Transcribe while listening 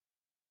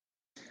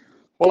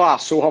Olá,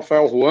 sou o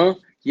Rafael Ruan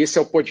e esse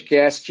é o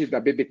podcast da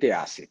BBT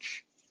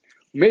Asset.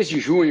 O mês de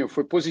junho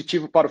foi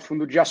positivo para o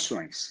fundo de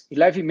ações e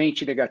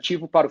levemente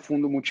negativo para o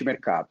fundo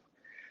multimercado.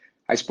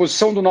 A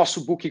exposição do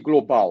nosso book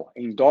global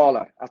em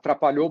dólar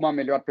atrapalhou uma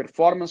melhor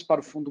performance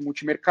para o fundo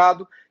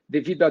multimercado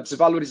devido à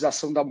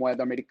desvalorização da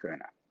moeda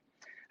americana.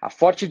 A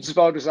forte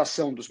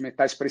desvalorização dos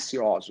metais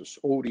preciosos,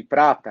 ouro e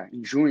prata,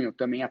 em junho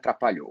também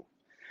atrapalhou.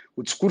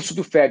 O discurso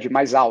do Fed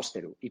mais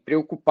austero e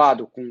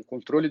preocupado com o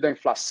controle da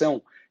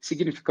inflação,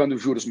 significando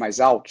juros mais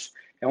altos,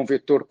 é um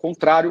vetor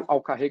contrário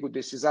ao carrego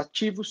desses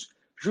ativos,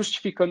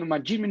 justificando uma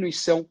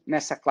diminuição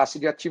nessa classe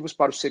de ativos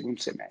para o segundo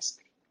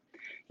semestre.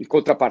 Em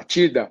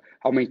contrapartida,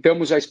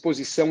 aumentamos a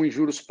exposição em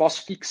juros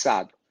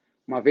pós-fixado,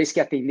 uma vez que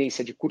a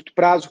tendência de curto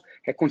prazo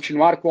é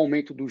continuar com o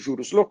aumento dos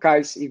juros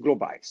locais e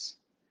globais.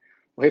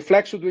 O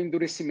reflexo do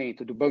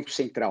endurecimento do Banco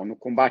Central no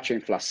combate à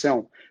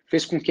inflação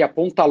fez com que a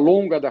ponta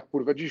longa da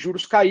curva de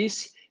juros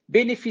caísse,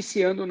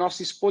 beneficiando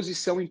nossa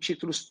exposição em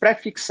títulos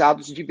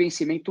pré-fixados de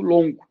vencimento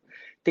longo,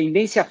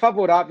 tendência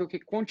favorável que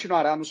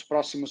continuará nos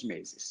próximos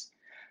meses.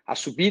 A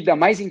subida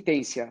mais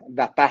intensa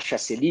da taxa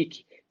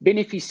Selic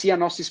beneficia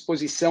nossa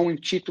exposição em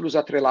títulos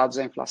atrelados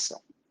à inflação.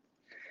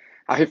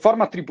 A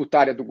reforma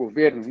tributária do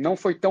governo não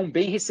foi tão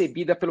bem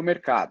recebida pelo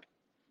mercado.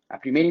 A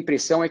primeira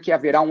impressão é que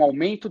haverá um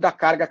aumento da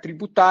carga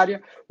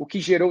tributária, o que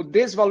gerou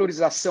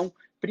desvalorização,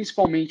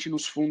 principalmente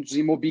nos fundos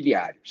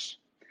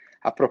imobiliários.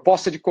 A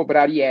proposta de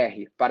cobrar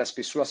IR para as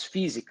pessoas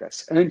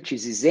físicas,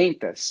 antes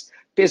isentas,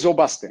 pesou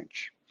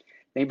bastante.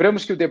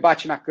 Lembramos que o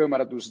debate na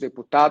Câmara dos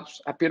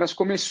Deputados apenas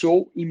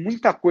começou e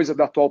muita coisa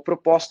da atual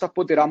proposta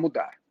poderá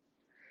mudar.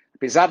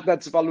 Apesar da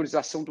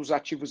desvalorização dos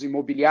ativos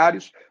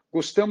imobiliários,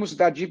 gostamos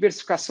da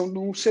diversificação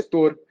no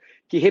setor,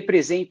 que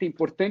representa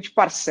importante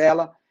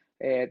parcela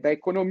da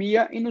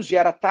economia e nos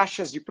gera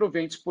taxas de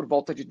proventos por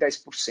volta de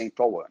 10%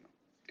 ao ano.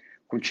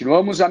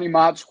 Continuamos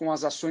animados com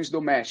as ações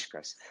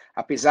domésticas,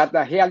 apesar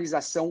da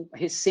realização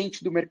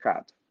recente do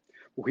mercado.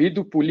 O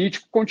ruído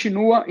político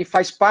continua e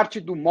faz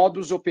parte do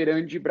modus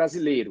operandi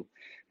brasileiro,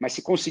 mas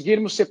se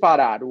conseguirmos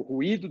separar o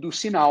ruído do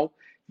sinal,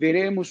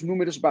 veremos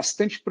números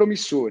bastante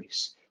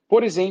promissores.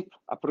 Por exemplo,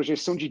 a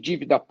projeção de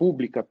dívida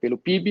pública pelo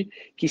PIB,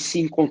 que se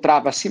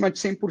encontrava acima de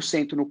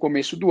 100% no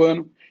começo do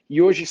ano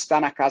e hoje está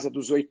na casa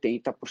dos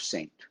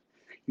 80%.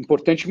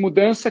 Importante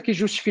mudança que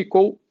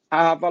justificou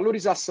a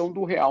valorização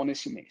do real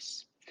nesse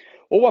mês.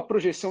 Ou a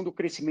projeção do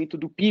crescimento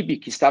do PIB,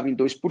 que estava em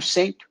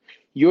 2%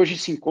 e hoje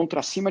se encontra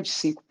acima de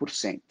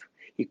 5%,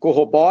 e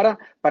corrobora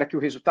para que o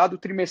resultado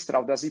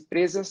trimestral das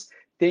empresas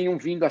tenham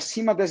vindo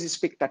acima das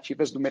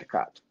expectativas do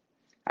mercado.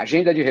 A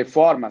agenda de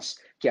reformas,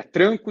 que a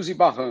trancos e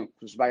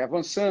barrancos vai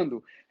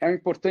avançando, é um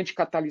importante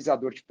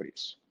catalisador de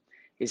preço.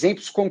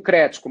 Exemplos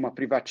concretos como a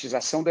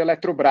privatização da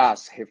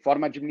Eletrobras,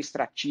 reforma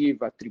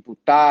administrativa,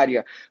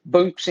 tributária,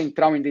 Banco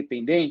Central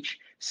independente,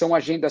 são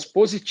agendas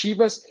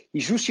positivas e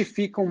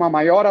justificam uma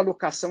maior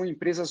alocação em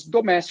empresas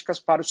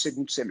domésticas para o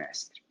segundo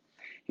semestre.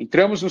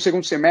 Entramos no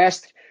segundo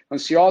semestre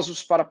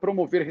ansiosos para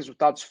promover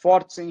resultados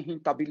fortes em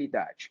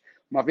rentabilidade,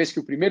 uma vez que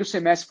o primeiro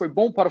semestre foi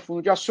bom para o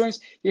fundo de ações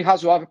e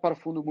razoável para o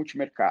fundo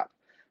multimercado.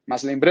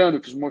 Mas lembrando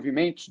que os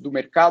movimentos do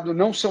mercado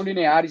não são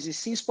lineares e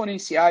sim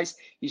exponenciais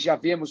e já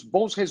vemos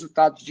bons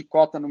resultados de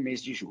cota no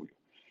mês de julho.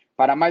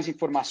 Para mais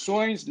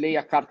informações,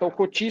 leia a Carta ao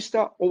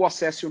Cotista ou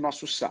acesse o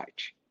nosso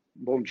site.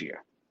 Bom dia.